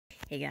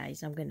Hey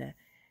guys, I'm gonna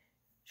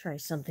try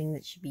something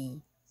that should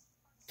be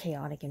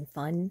chaotic and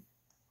fun.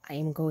 I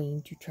am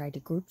going to try to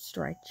group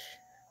stretch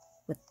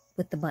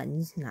with the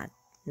buttons, not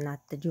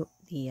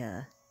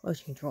the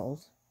motion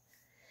controls,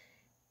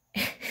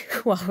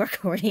 while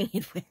recording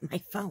it with my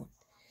phone.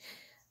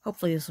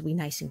 Hopefully this will be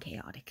nice and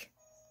chaotic.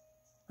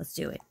 Let's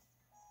do it.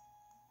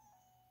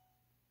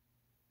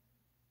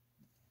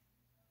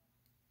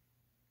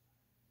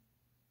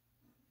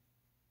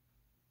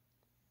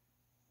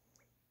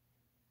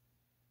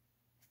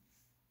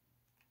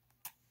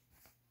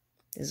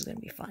 This is gonna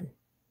be fun.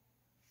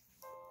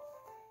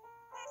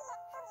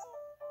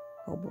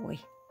 Oh boy.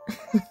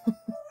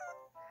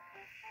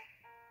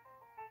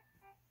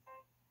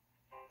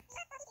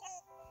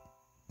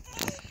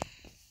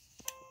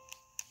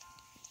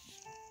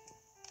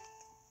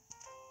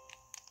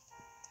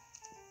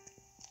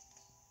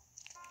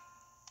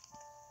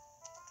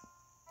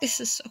 This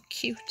is so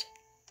cute.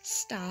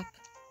 Stop.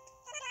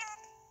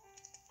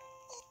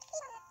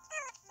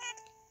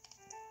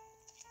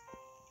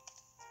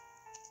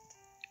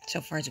 So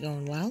far it's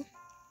going well.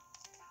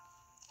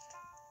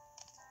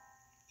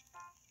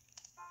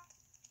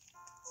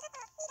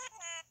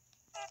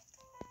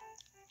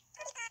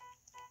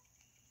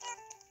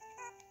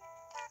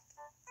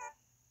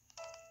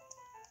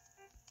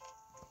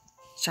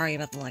 Sorry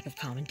about the lack of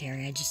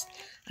commentary.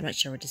 I'm not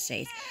sure what to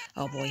say.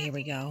 Oh boy, here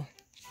we go.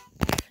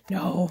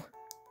 No!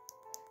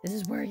 This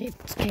is where it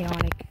gets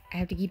chaotic. I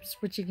have to keep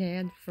switching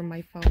hands from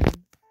my phone.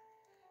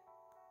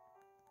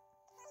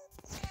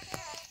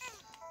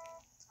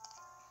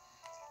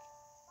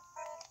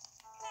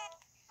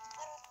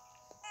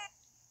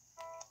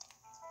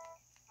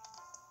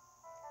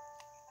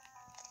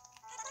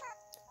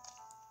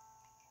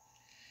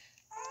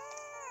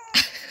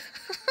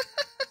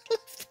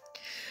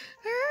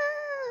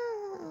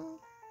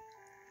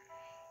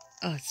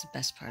 Oh, it's the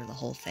best part of the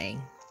whole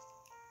thing.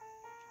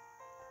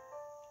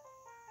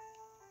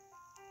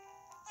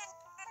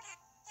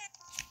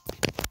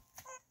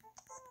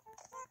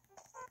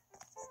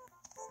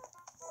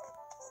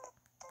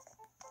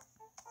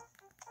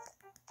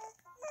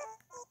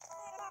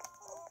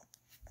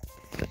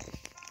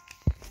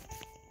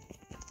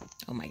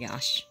 Oh my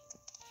gosh.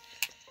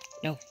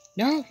 No,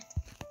 no!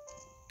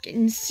 Get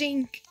in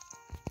sync!